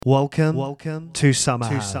Welcome to Summer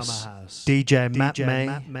House. DJ Matt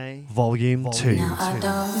May, Volume 2. Now I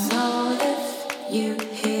don't know if you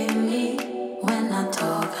hear me when I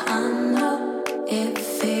talk. I know it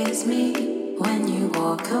fears me when you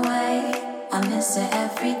walk away. I miss it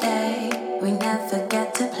every day. We never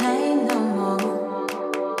get to play no more.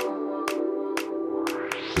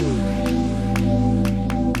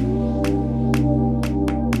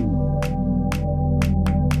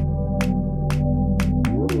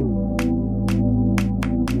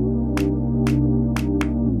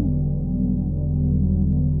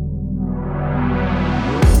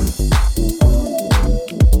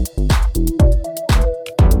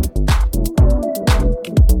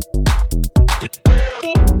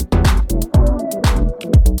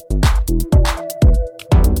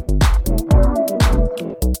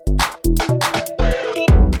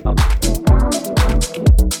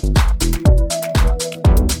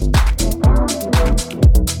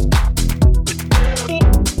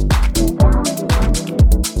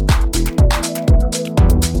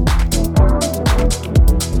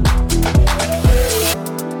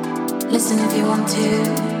 Listen if you want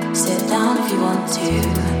to, sit down if you want to.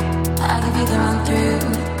 I give you the run through.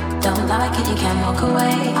 Don't like it, you can walk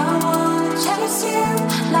away. I wanna chase you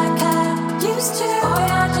like I used to. Boy,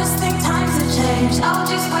 I just think times have changed. I'll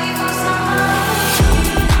just wait for someone.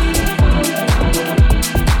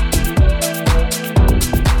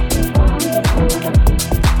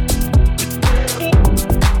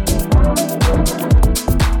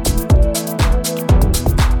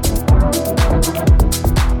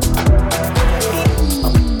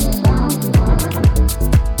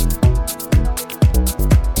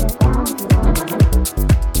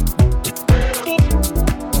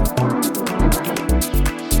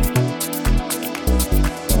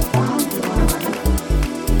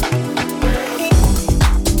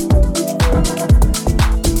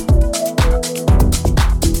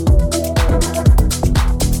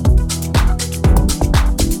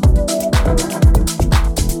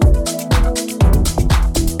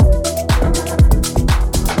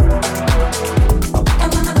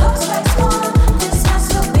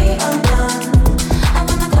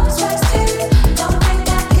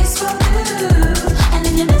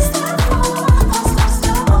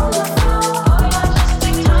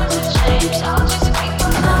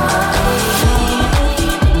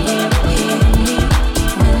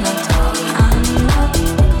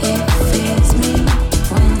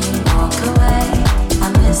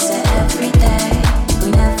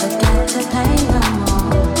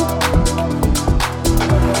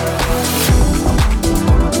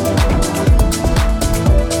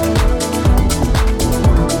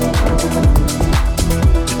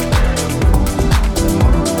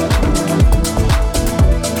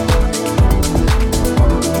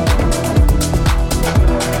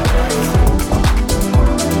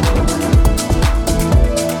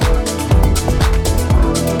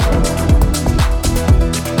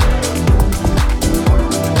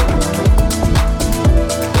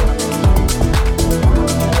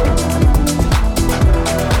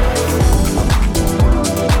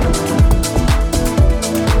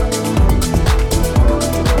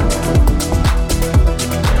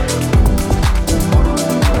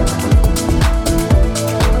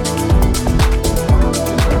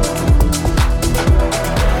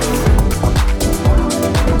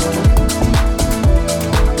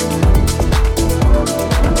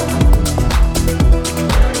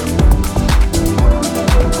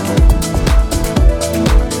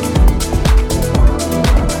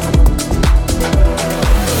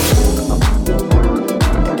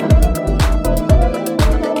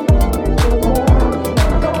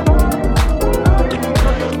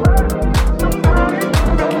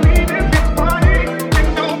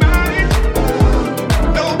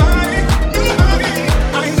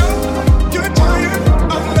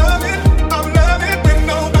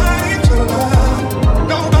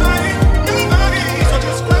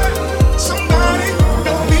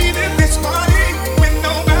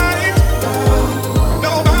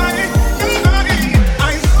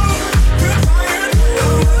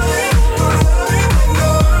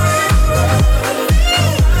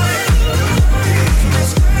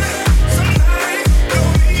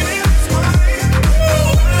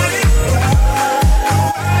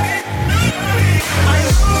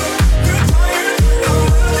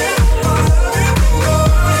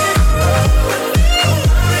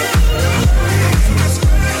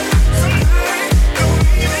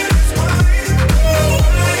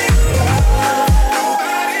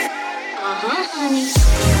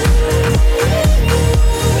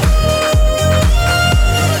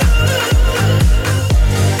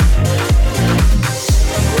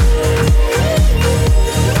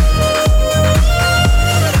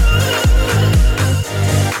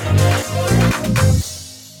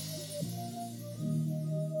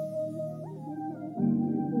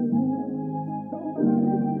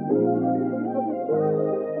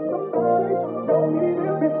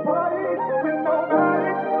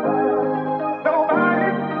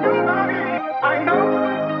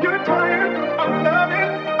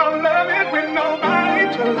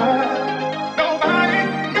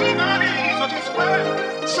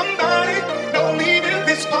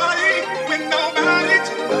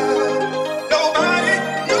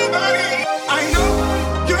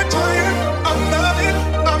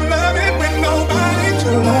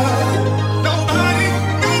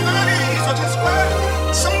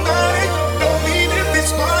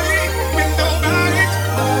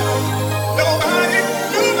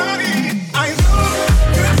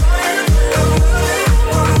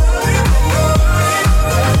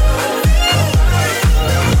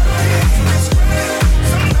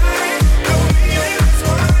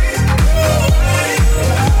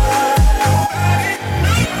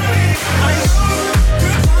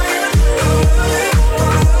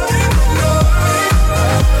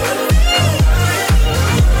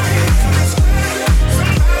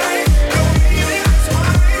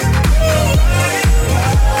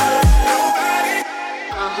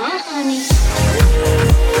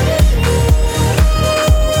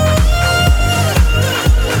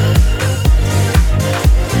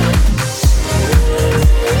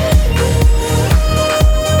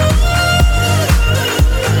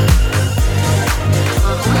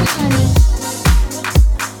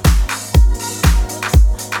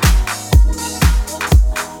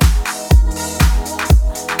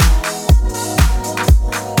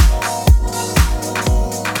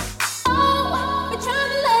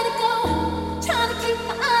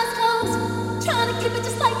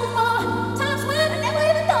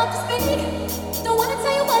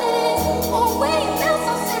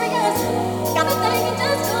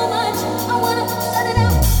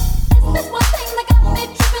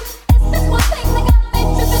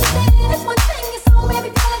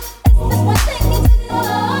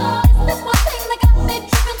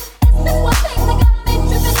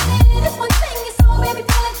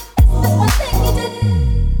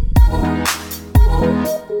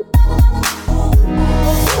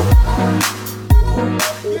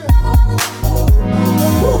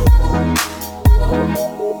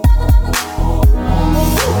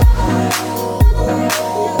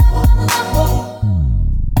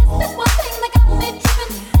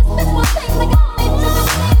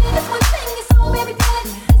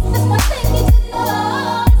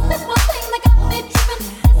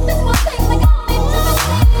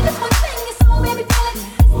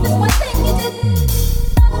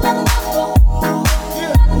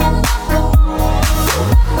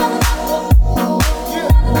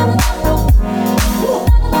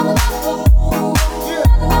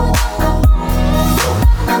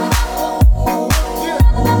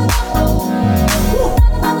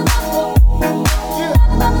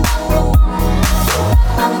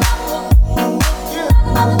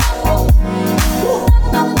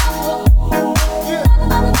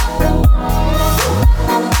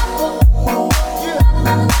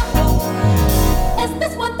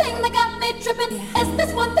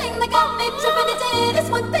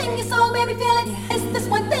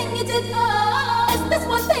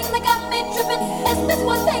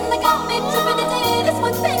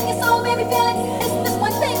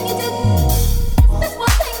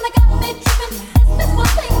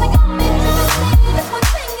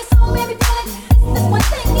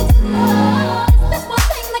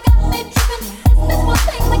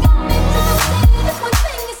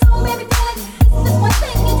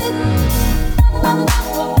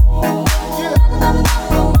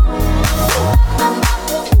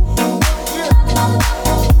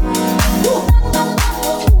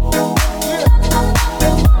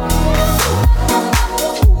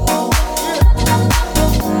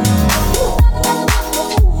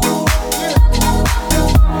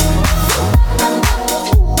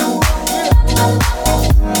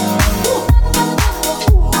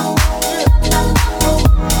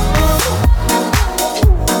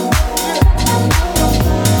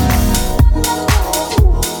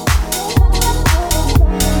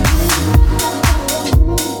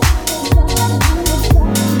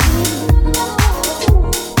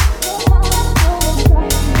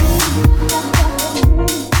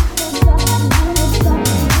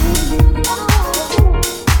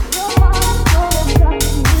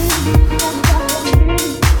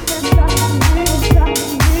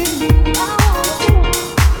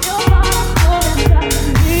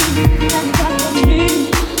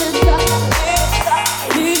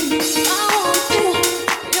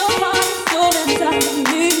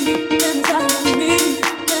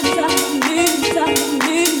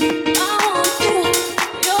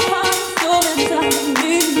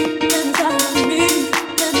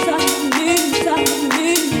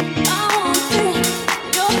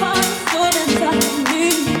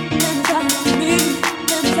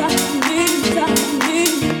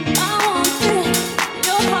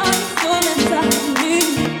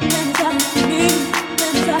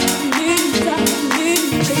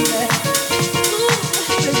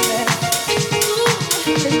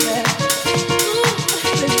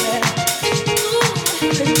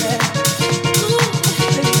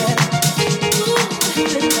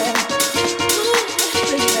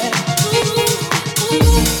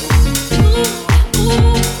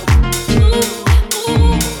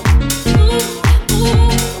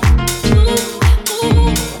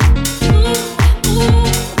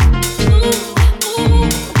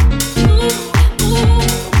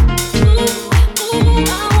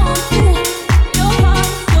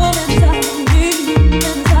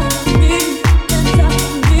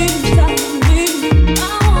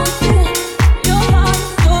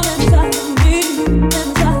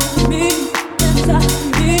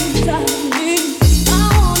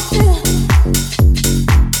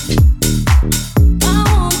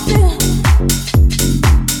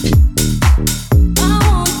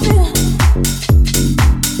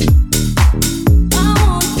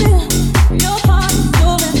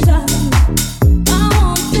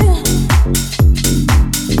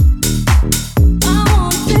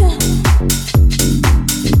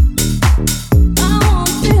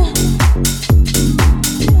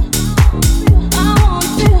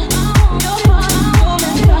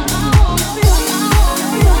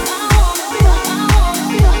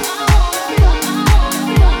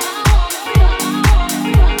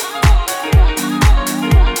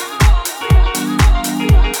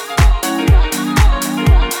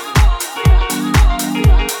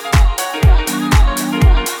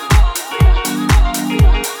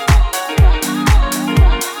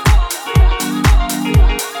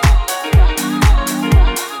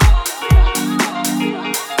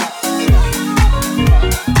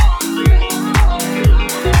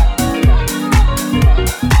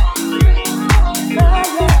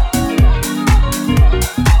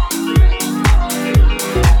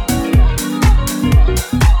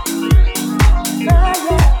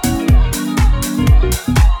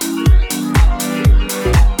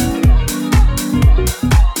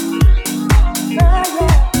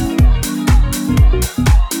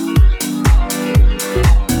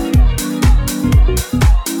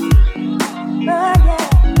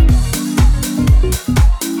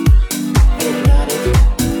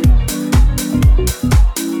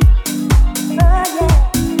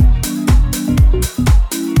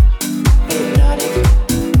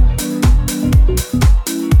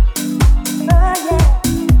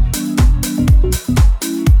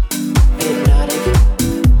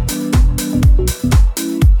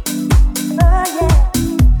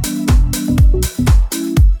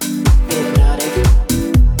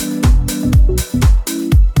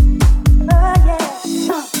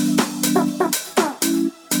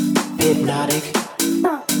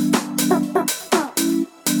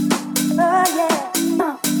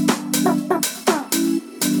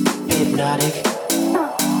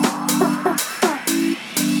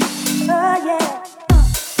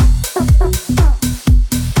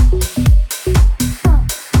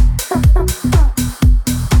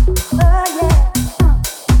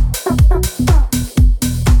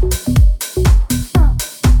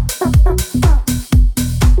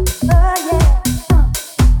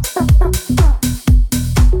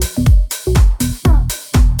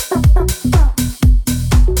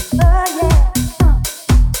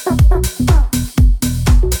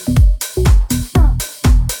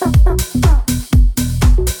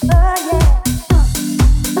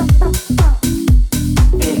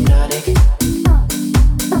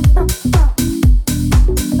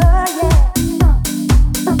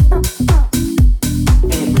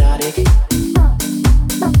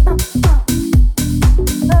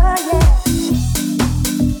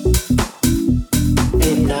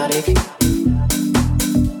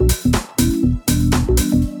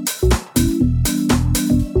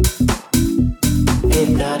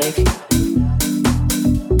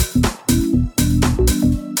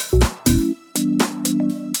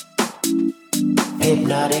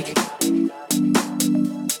 Hypnotic.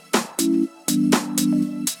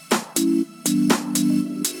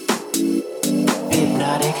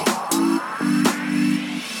 Hypnotic.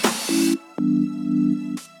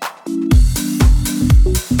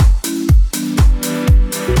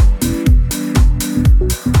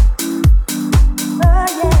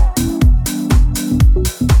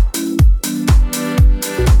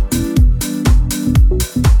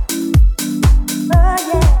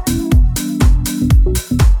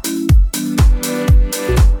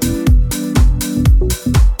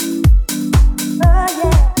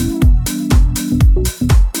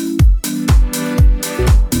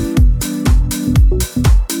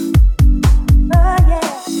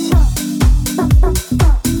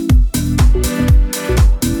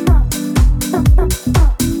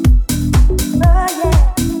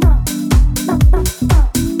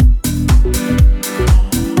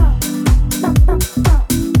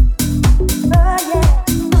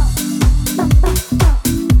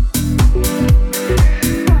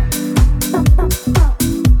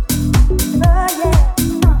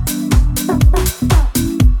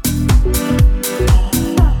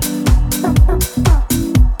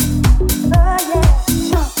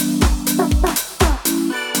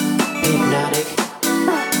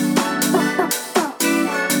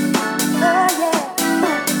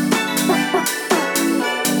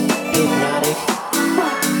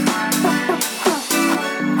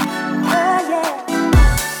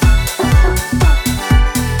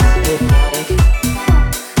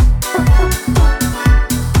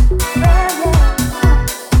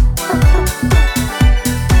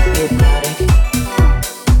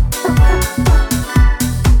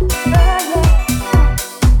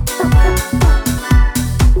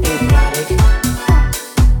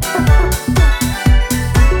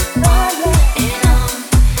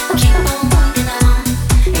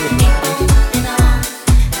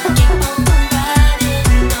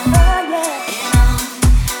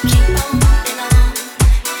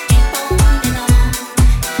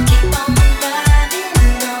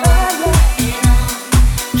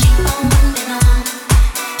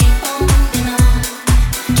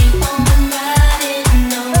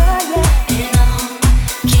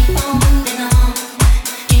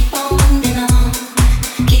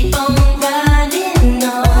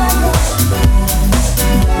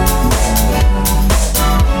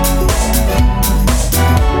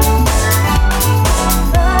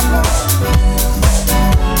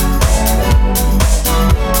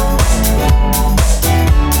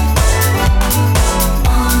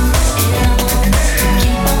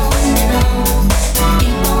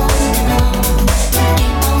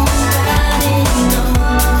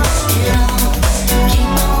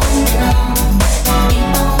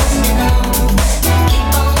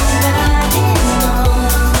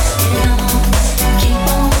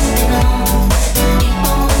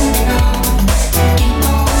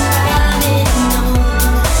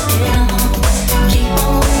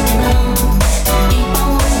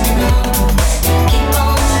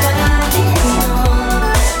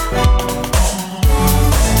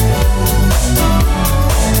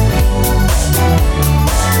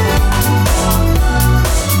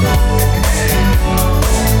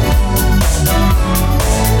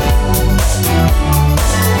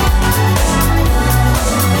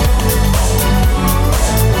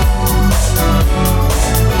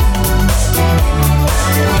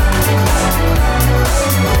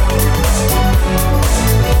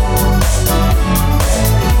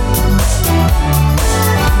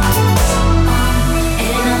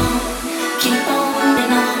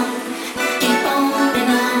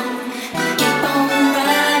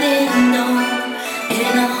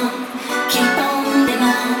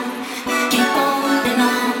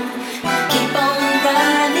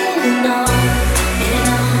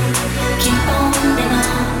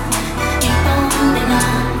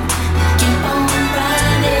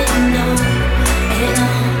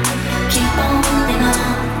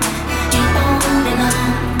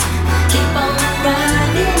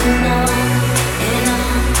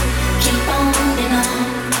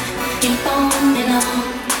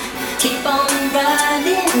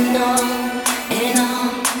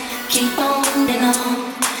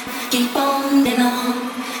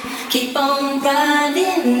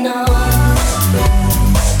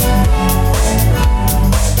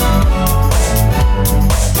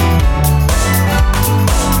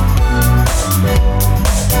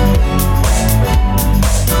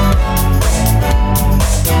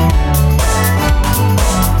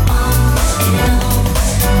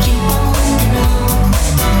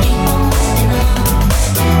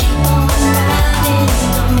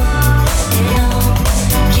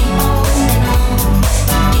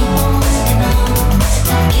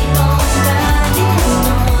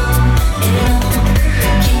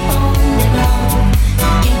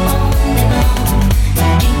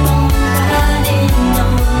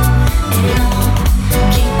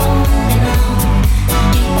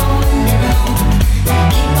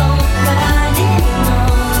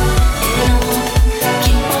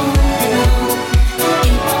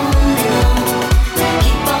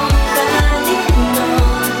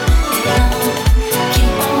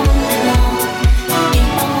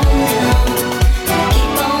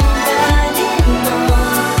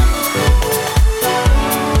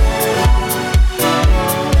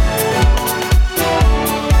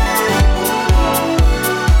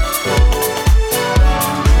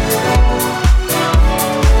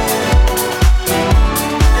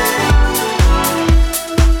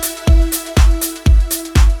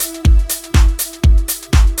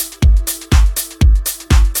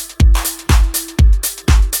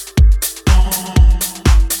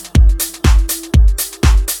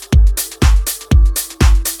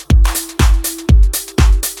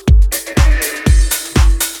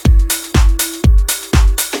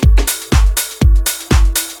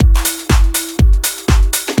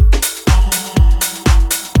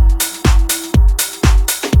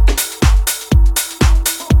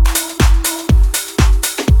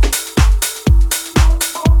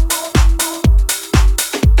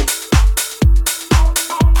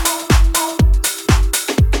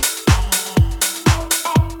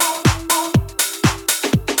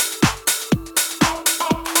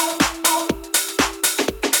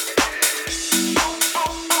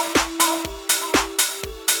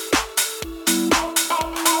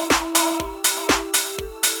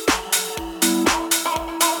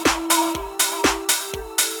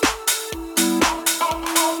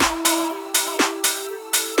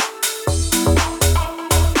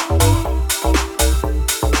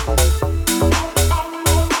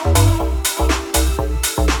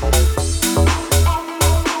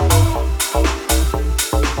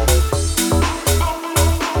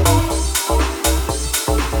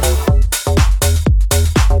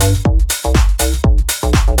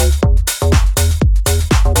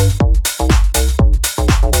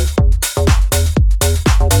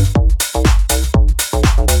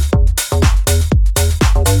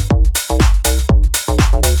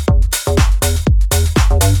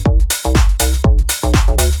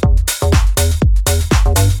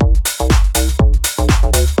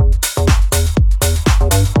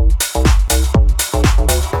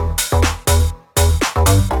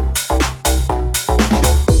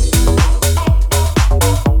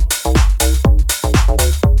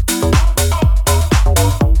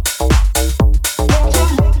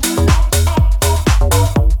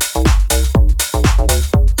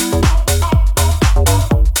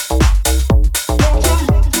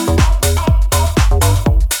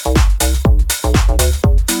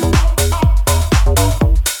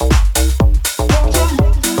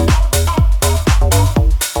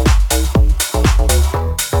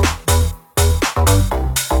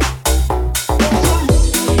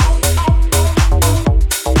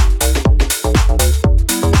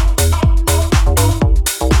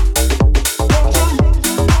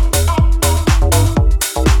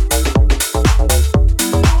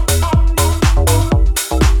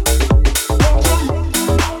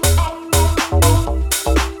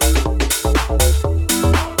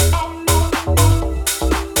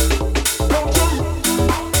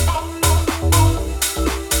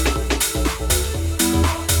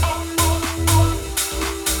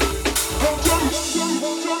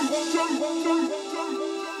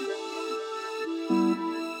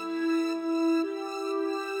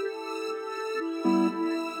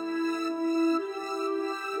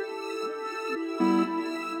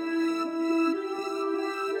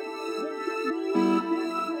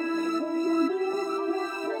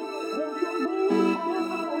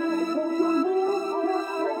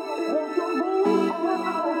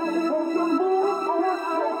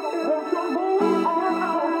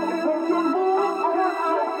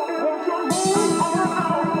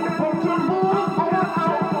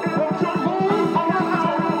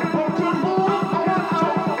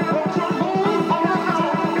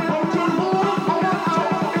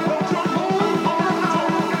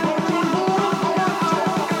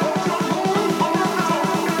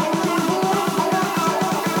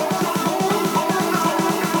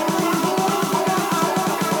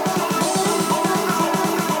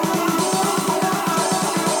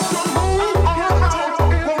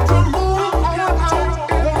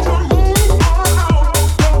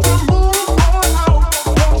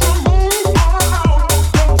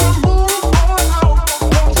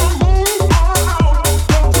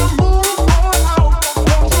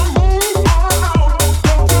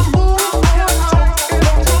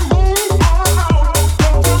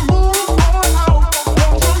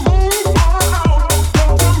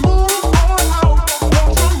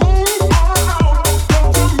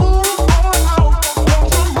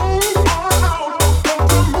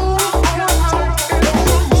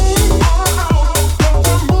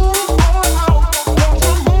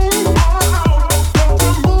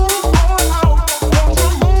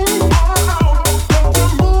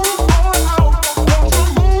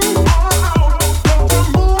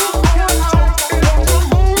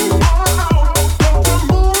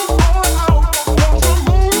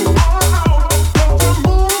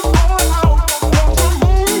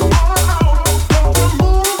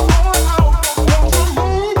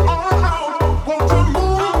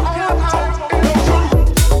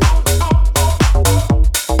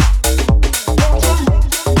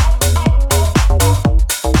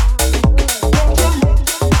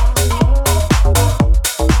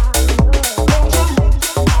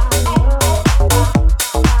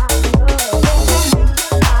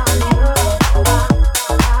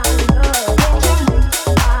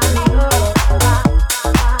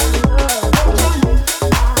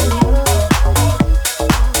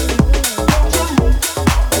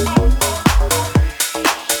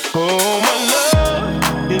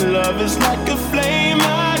 love is like a flame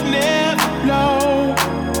I'd never blow.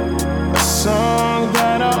 A song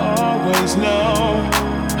that I always know,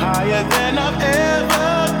 higher than I've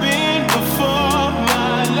ever been before.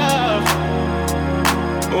 My love,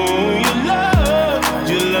 oh,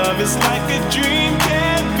 your love is like a dream,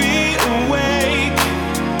 can't be awake.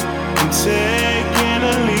 I'm taking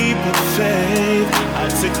a leap of faith. I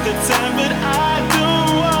took the time, but I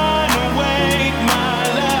don't wanna wait, my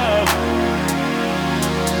love.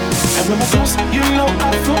 And when we're close, you know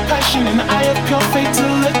I feel passion, and I have pure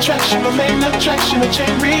fatal attraction, a main attraction, a chain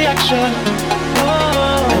reaction.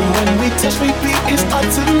 Oh. And when we touch, baby, it's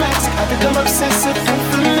automatic. I become obsessive and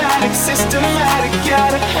fanatic, systematic,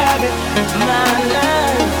 gotta have it, my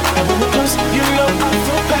love. And when we're close, you know I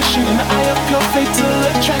feel passion, and I have pure fatal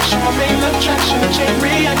attraction, my main attraction, a chain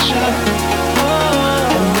reaction.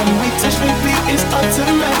 Oh. And when we touch, baby, it's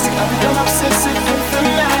automatic. I become obsessive and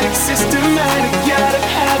fanatic, systematic, gotta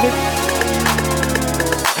have it.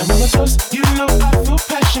 And when we're close, you know I feel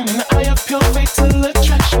passion, and I have pure fatal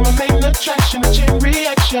attraction, my main attraction, a chain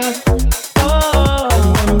reaction. Oh. And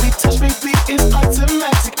when we touch, baby, it's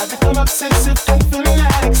automatic. I become obsessive and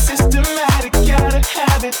fanatic, systematic, gotta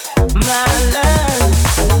have it, my love.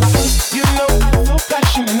 You know I feel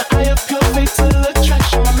passion, and I have pure fatal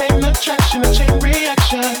attraction, my main attraction, a chain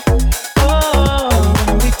reaction. Oh. And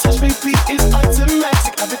when we touch, baby, it's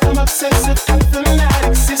automatic. I become obsessive and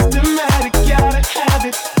fanatic, systematic, gotta have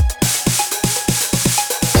it.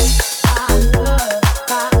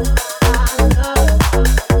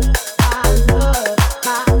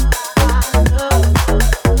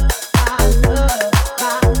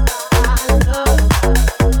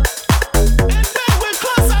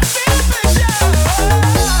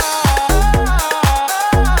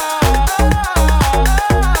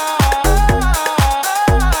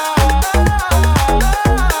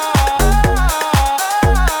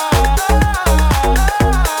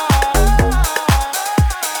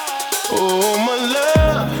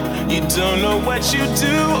 You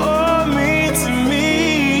do or mean to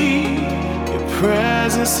me. Your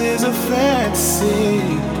presence is a fantasy.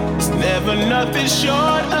 It's never nothing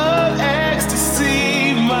short of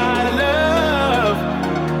ecstasy, my love.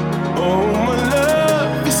 Oh, my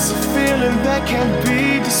love, it's a feeling that can't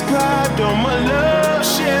be described. Oh, my love,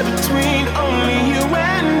 shared between only you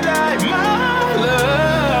and I, my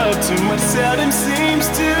love. Too much seldom seems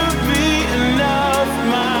to be enough,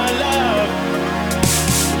 my love.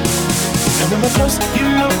 And when we're close, you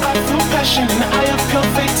know I feel passion, and I have pure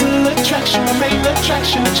fatal attraction, my main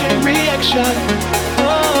attraction, a chain reaction.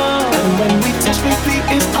 Oh. And when we touch, baby,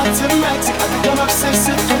 it's automatic. I become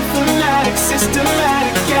obsessive and fanatic,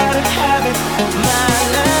 systematic, gotta have it, my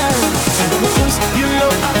love. And when we're close, you know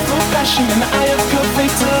I feel passion, and I have pure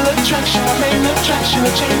fatal attraction, my main attraction,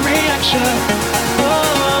 a chain reaction.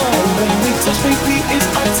 Oh. And when we touch, baby, it's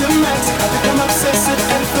automatic. I become obsessive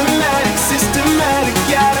and fanatic, systematic,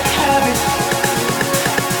 gotta have it.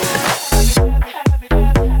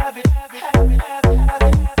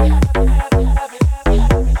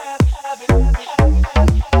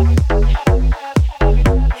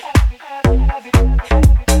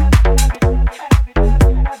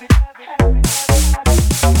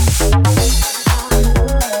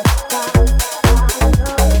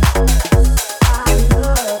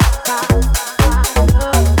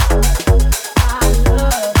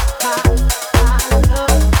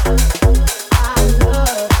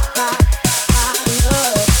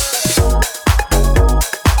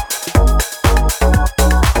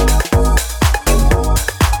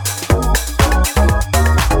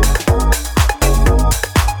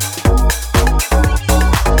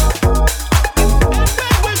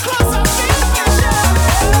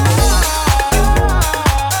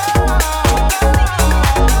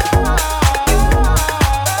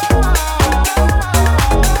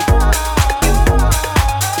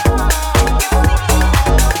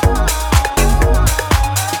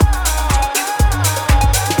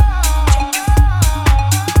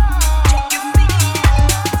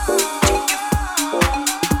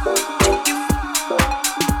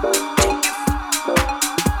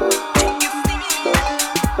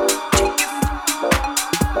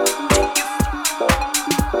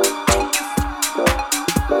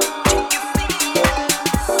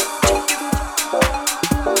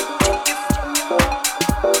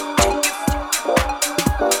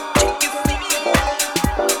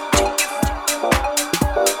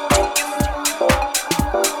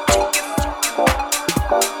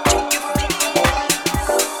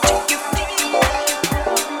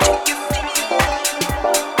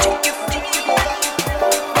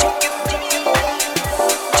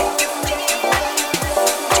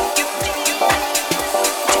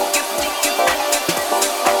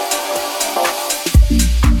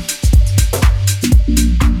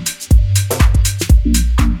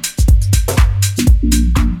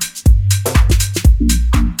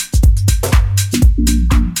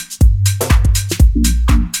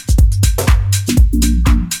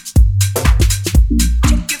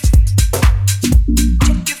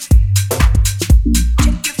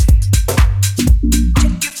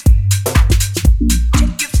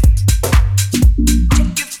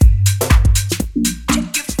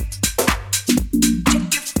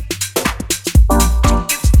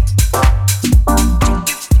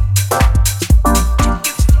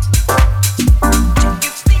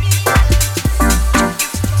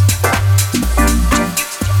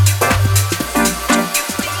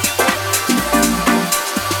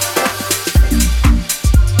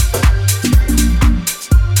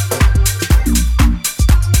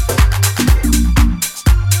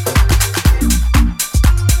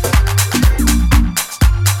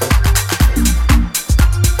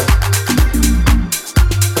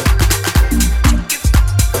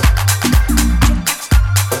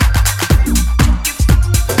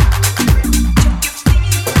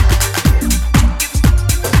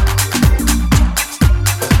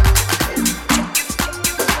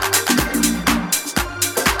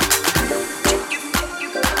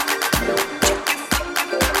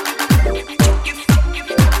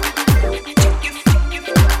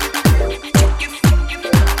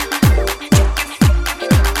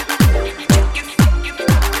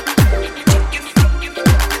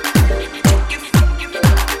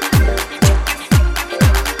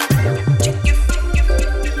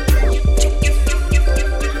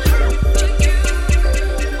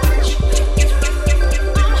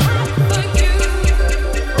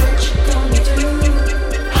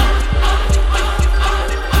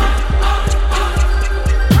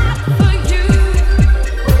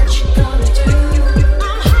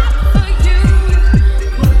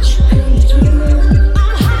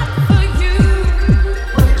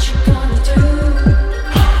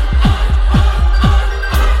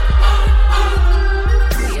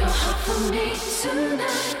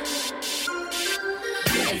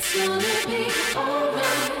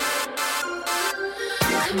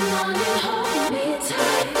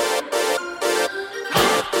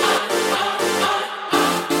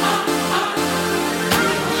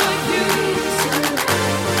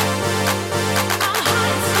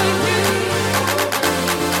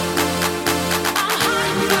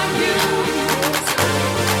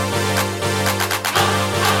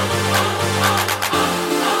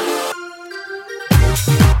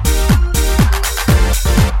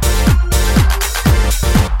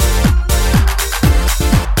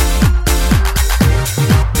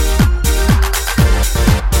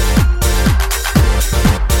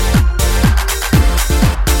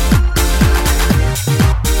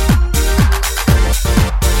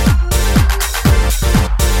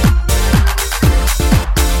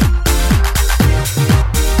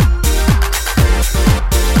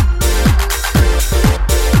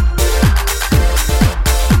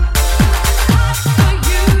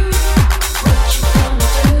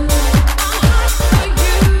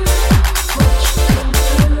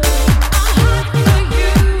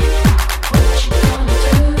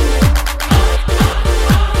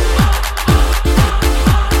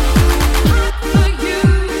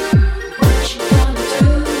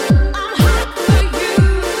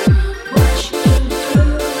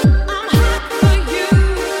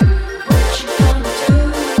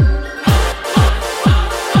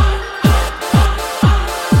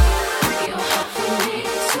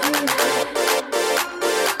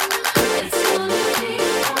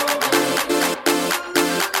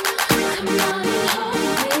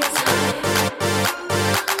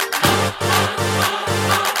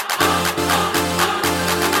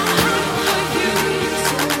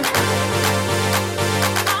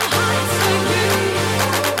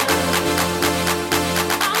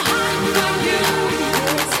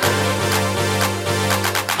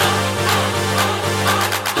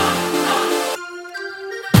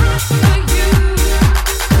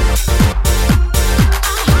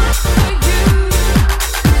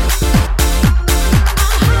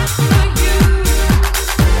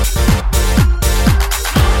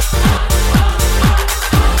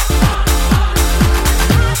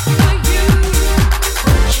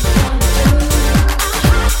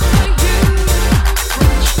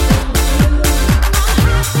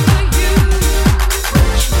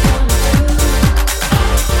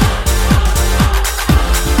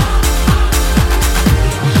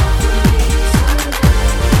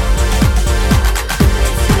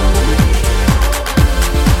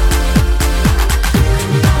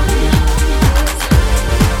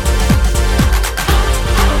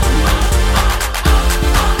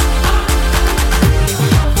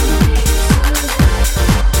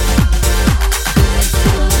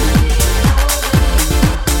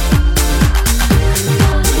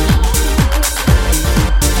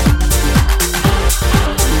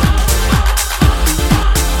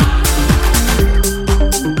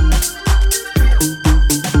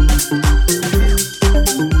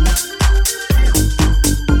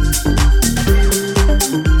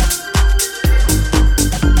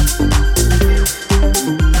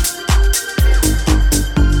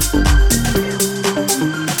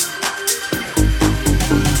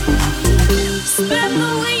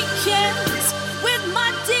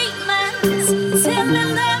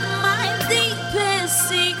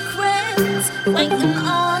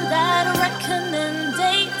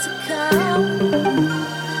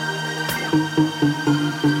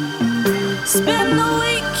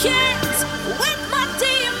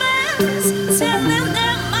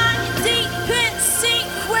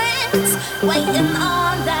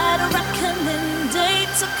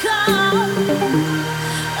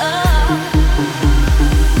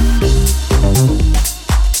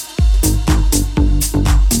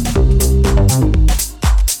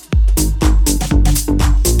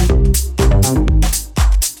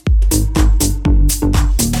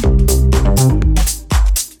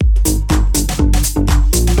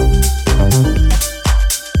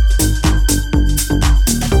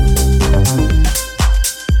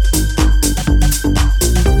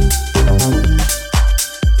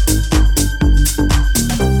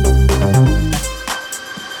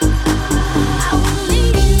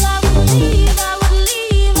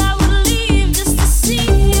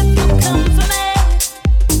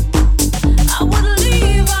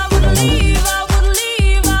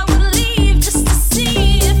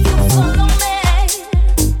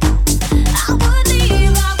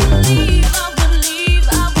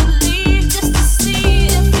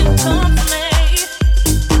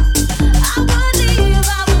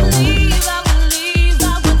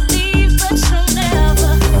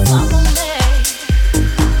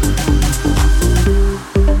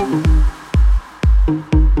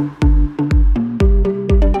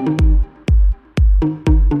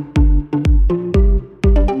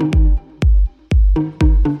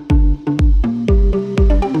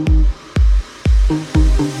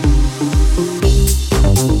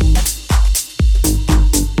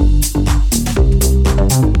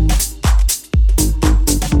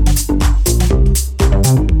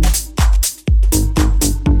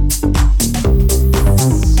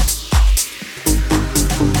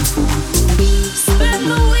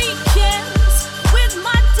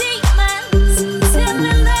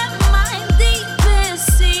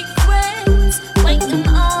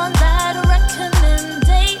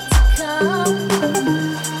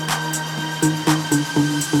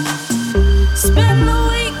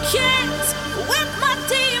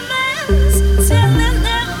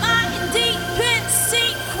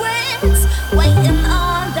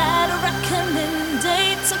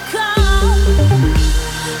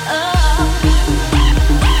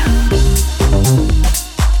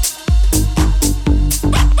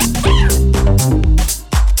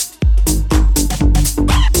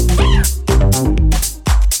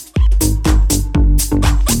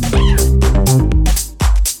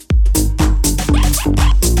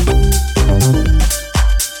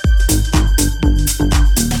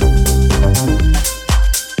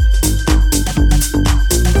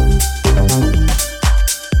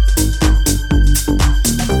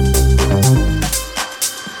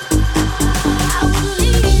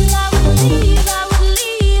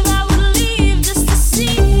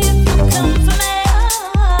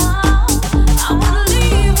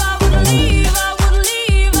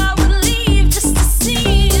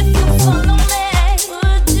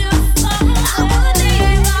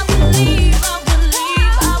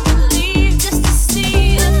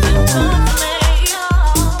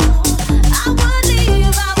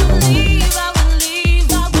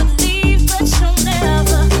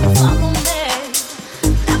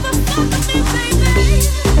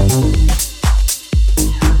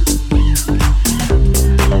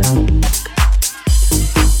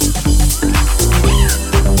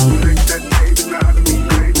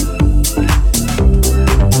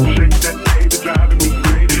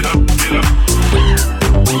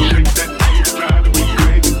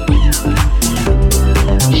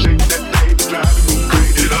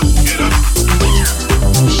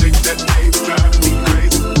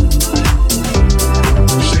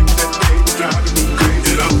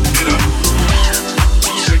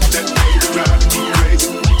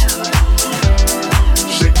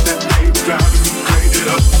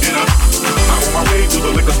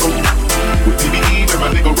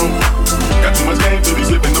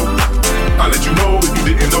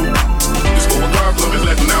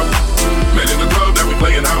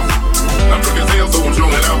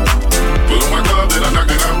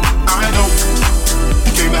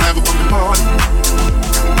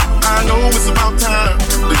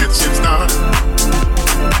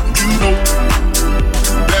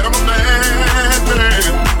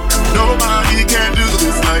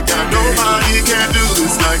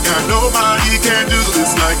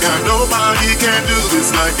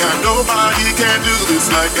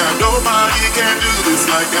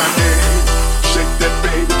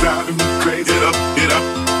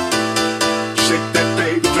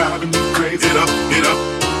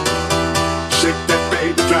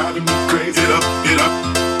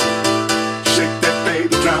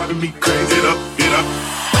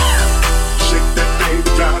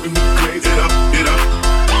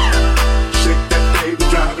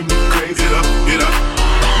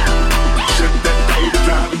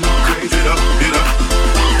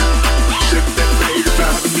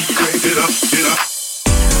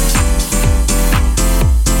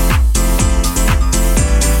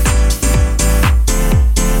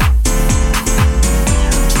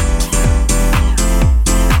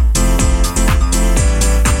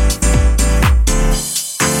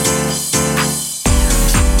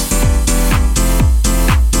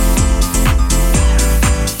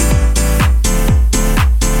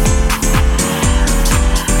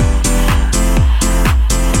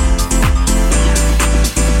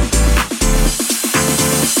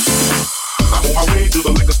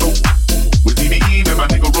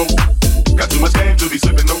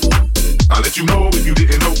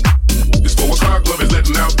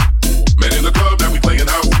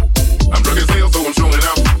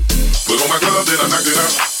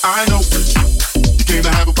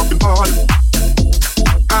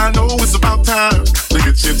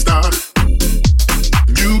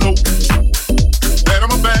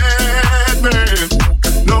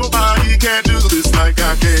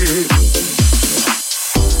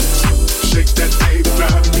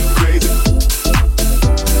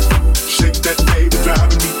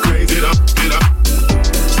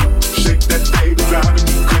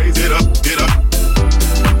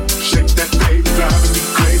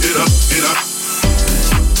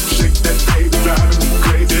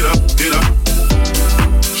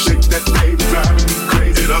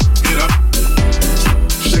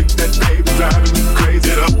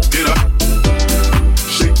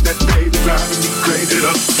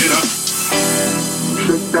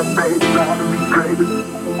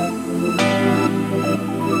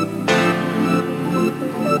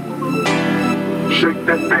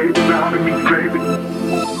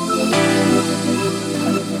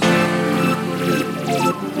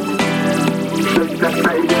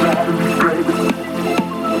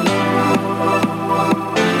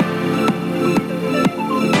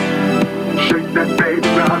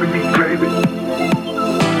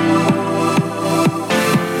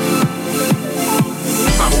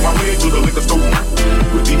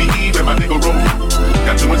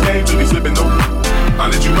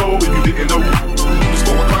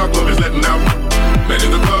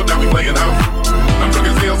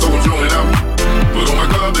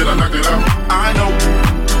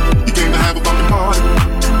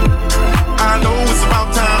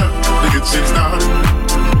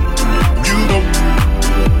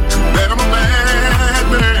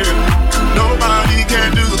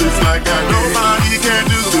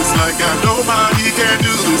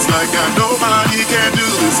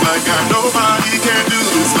 like I. Nobody can do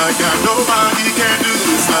this like I. Nobody can do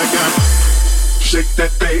this like I. Shake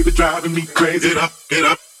that baby, driving me crazy. Get up, get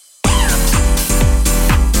up.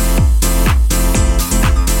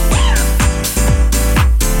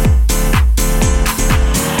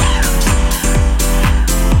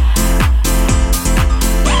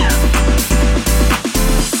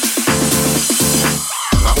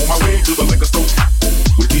 I'm on my way to the liquor store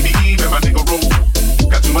with DBE and my nigga roll.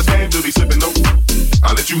 Got too much game to be slipping though.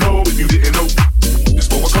 I'll let you know if you didn't know. This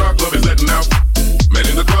 4 o'clock club is letting out. Met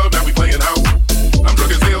in the club, now we playing out. I'm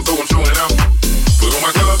drunk as hell, so I'm showing out. Put on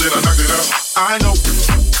my gloves and I knocked it out. I know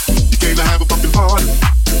you came to have a fucking party.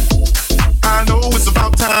 I know it's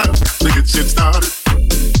about time to get shit started.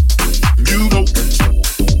 You know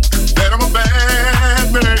that I'm a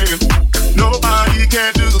bad man. Nobody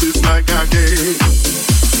can do this like I can.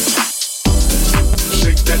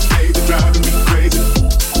 Shake that baby, driving me crazy.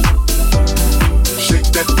 Shake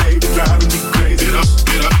that baby, driving me crazy. Get up,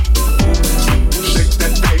 get up. Shake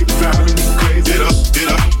that baby, driving me crazy. Get up, get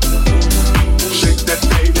up. Shake that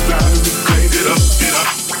baby, driving me crazy. Get up, get up.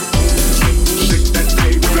 Shake that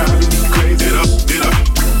baby, driving me crazy. Get up, get up.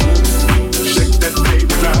 Shake that baby,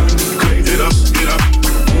 driving me crazy. Get up, get up.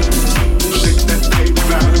 Shake that baby,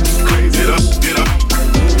 driving me crazy. Get up, get up.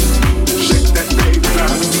 Shake that baby,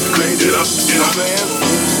 driving me crazy. Get up, get up.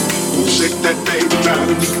 Shake that baby,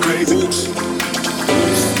 driving me crazy.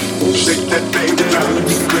 Shake that baby, driving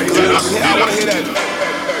me crazy. Get up, get up. I wanna hear that.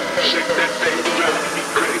 Shake that baby, driving me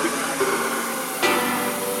crazy.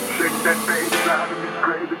 Shake that baby, driving me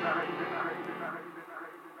crazy.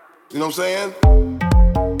 You know what I'm saying?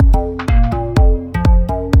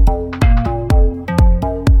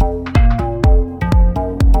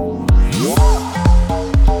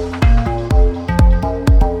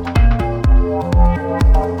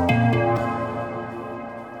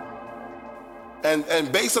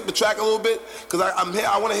 And bass up the track a little bit, cause I'm here.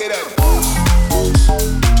 I want to hear that.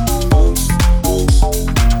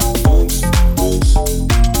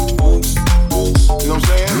 You know what I'm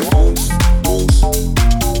saying?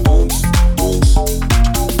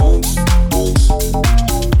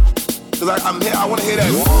 Cause I'm here. I want to hear that.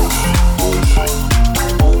 You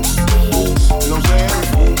know what I'm saying?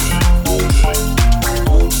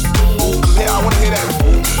 I'm here. I want to hear that.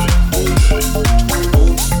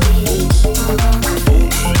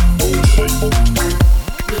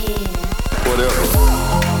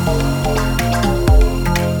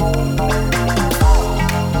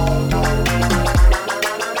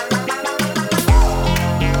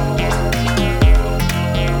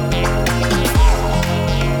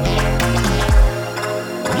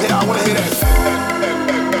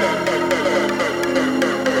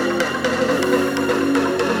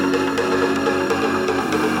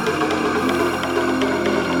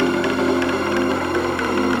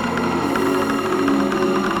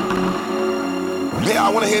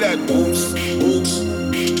 I want to hear that. Oops, oops,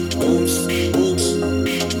 oops, oops, oops,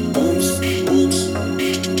 oops, oops,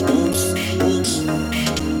 oops, oops, oops,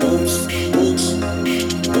 oops,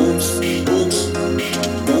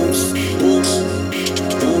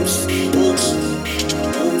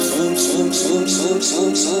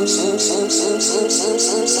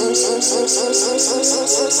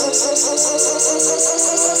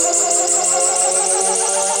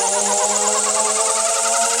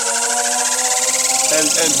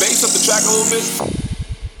 and bass up the track a little bit,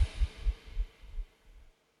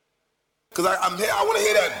 cause I'm here. I want to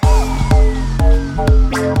hear that.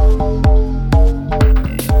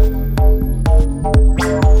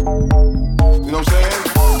 You know what I'm saying?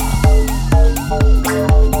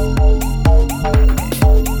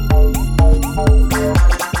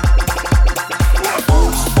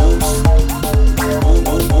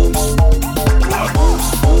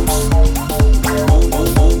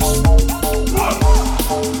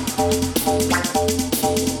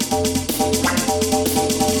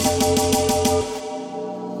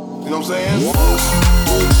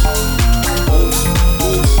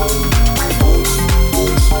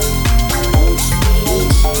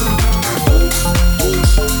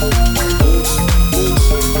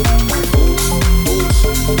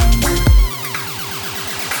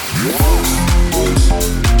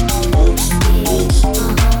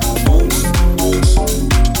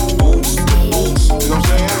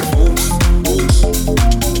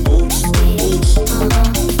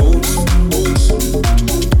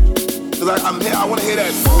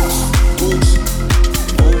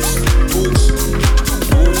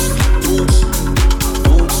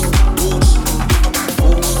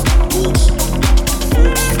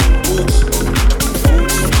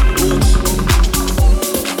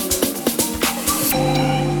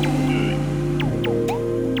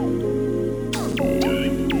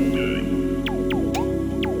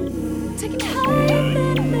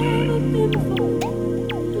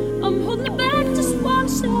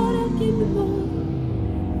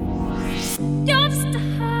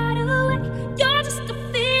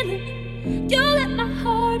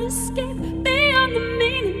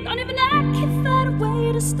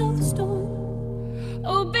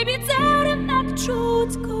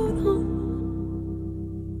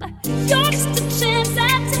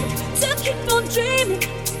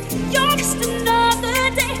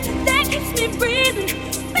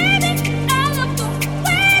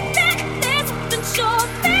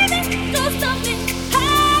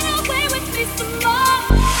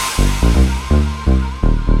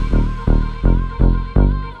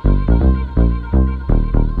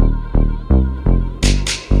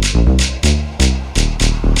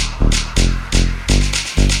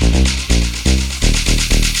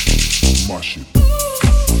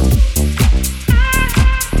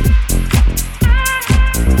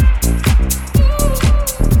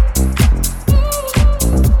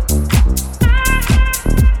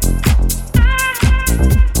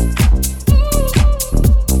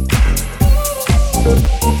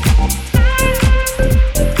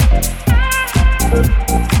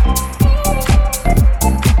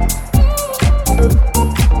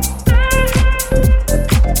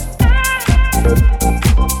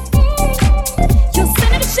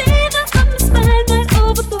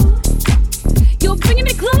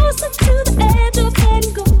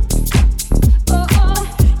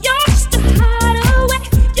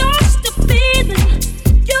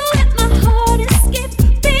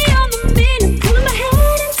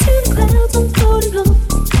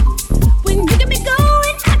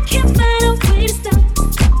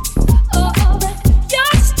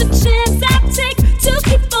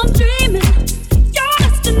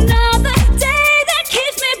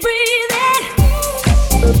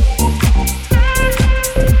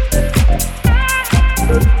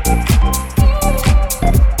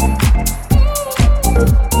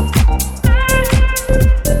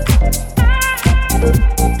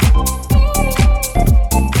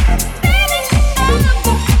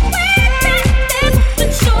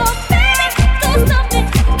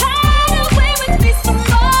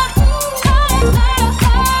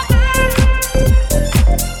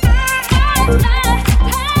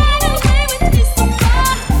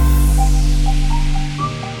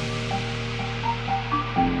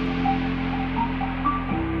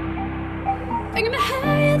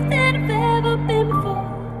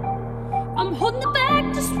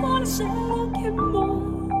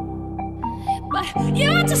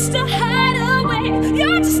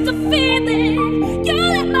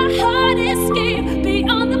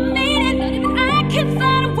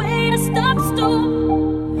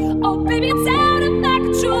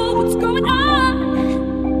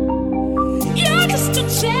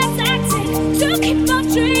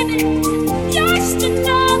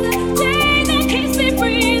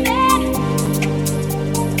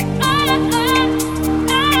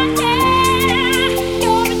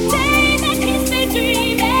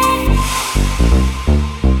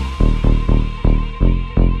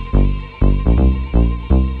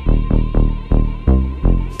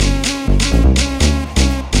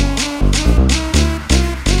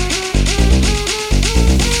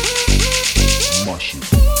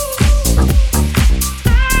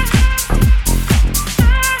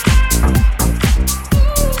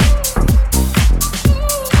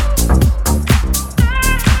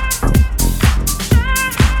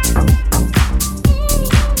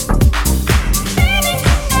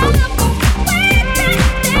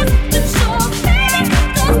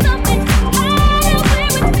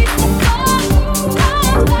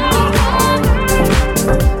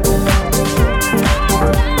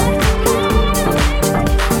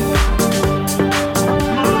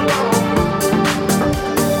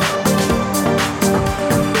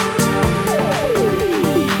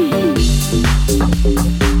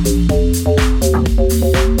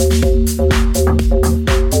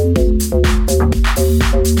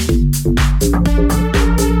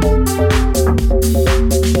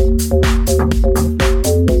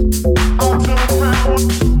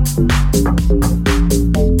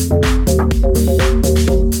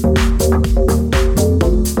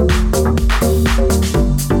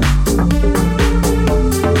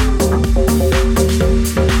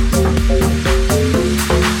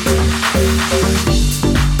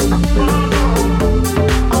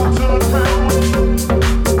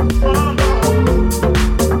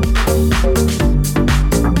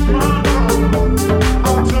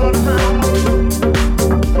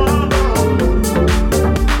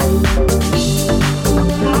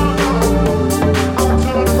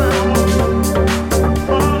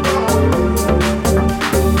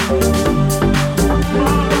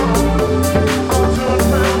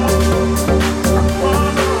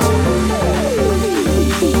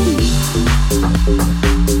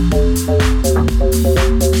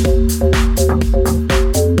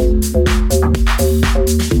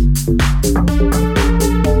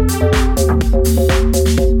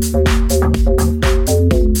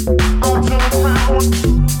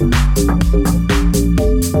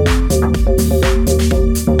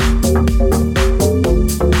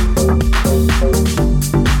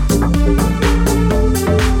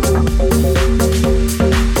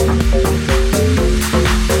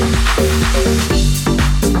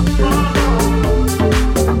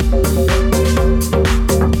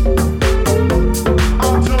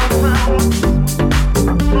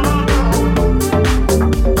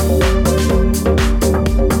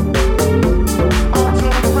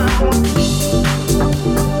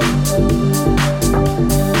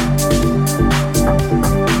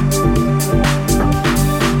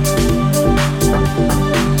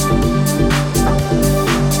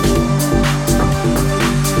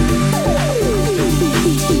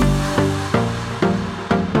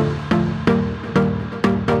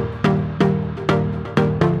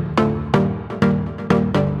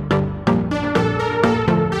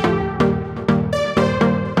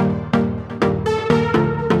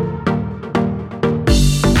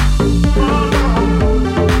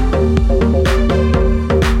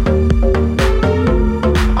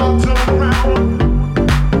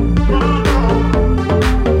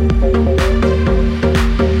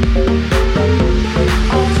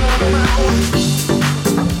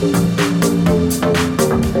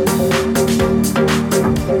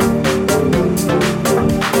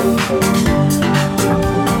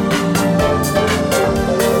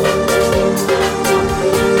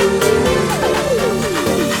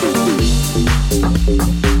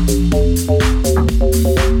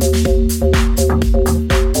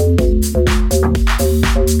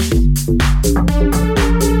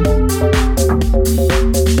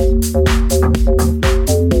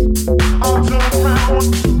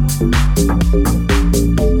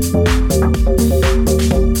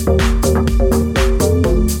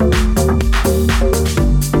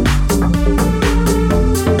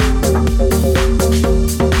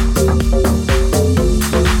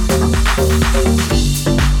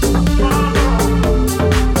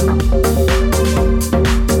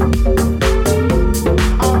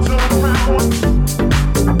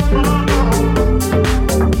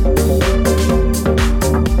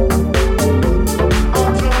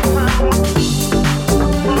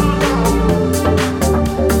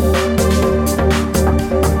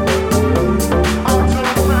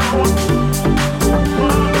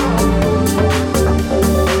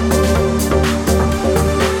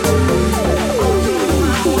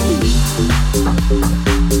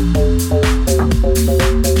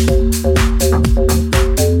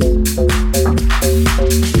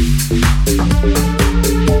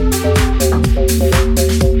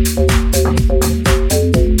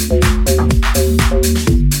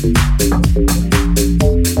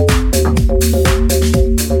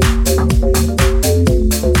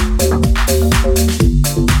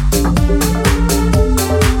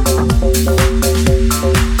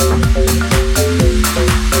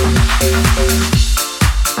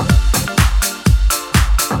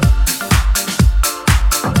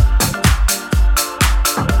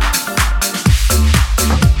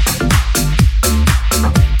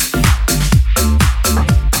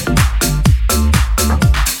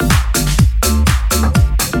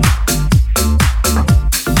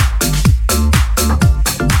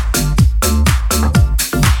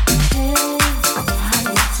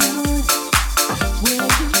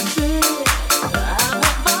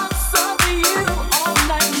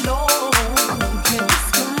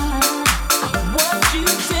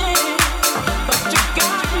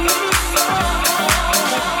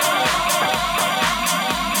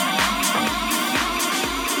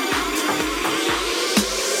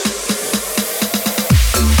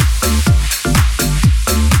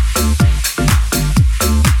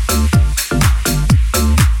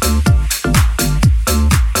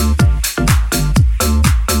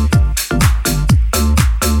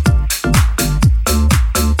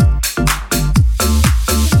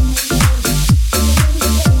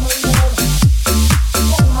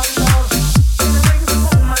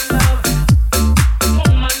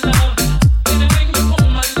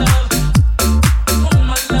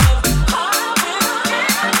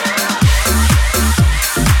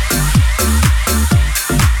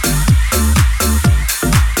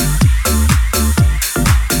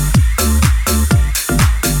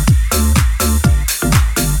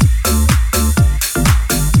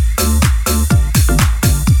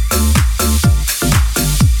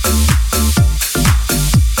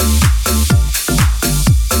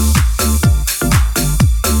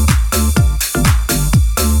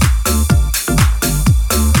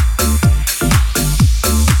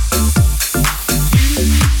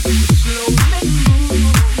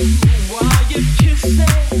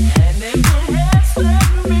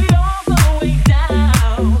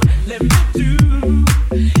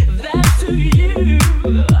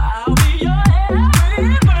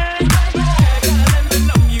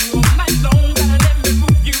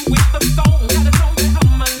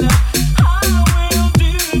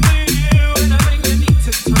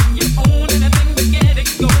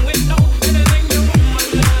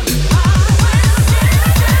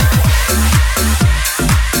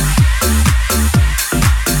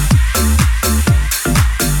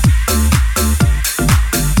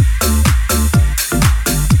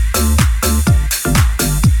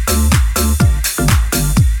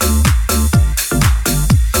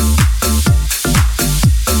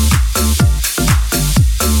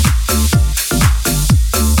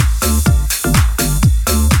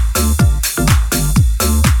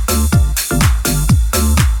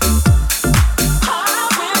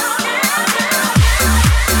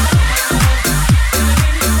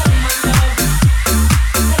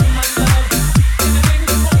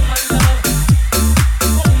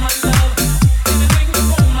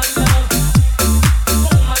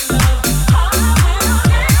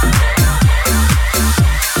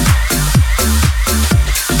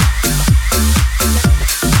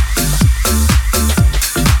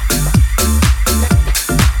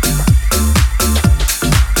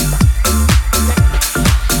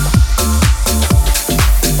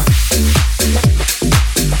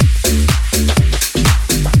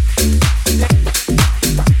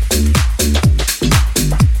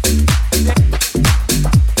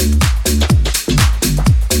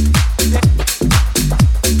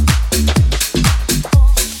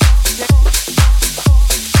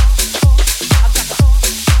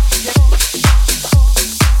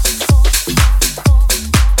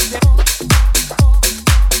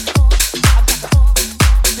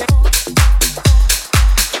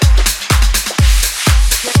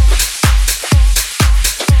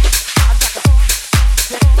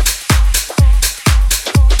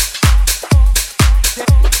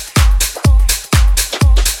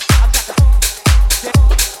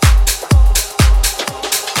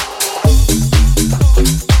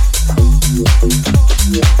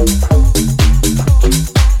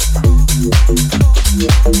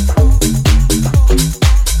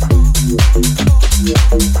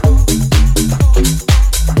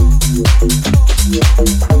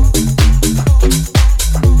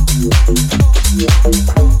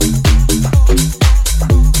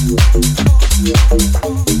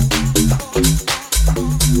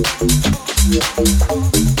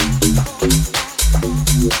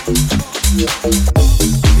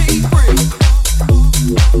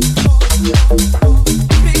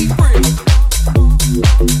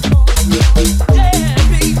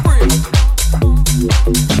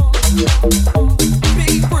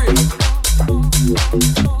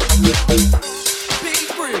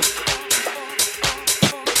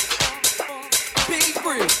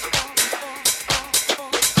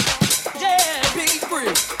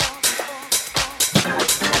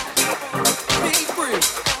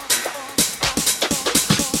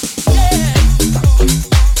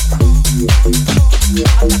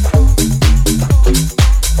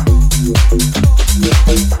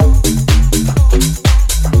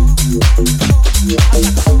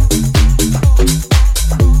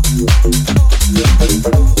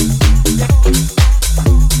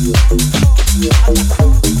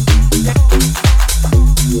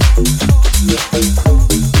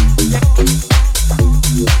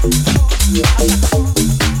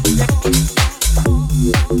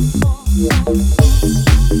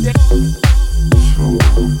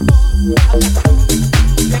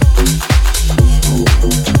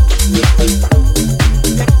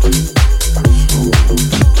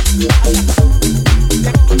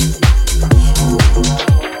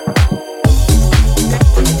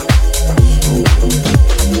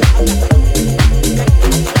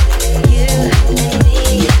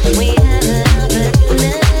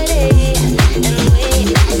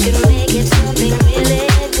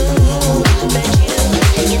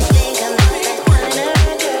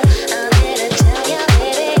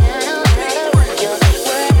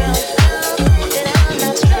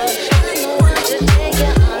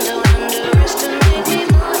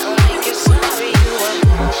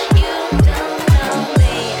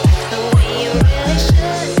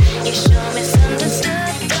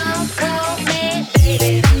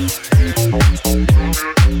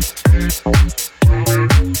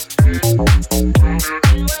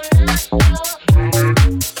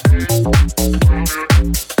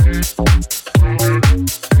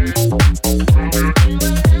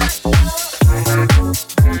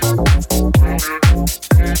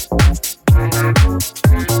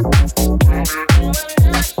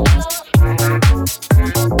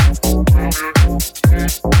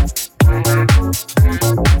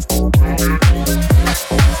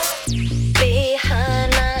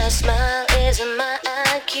 Behind my smile isn't my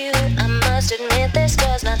IQ. I must admit this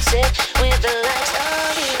does not sit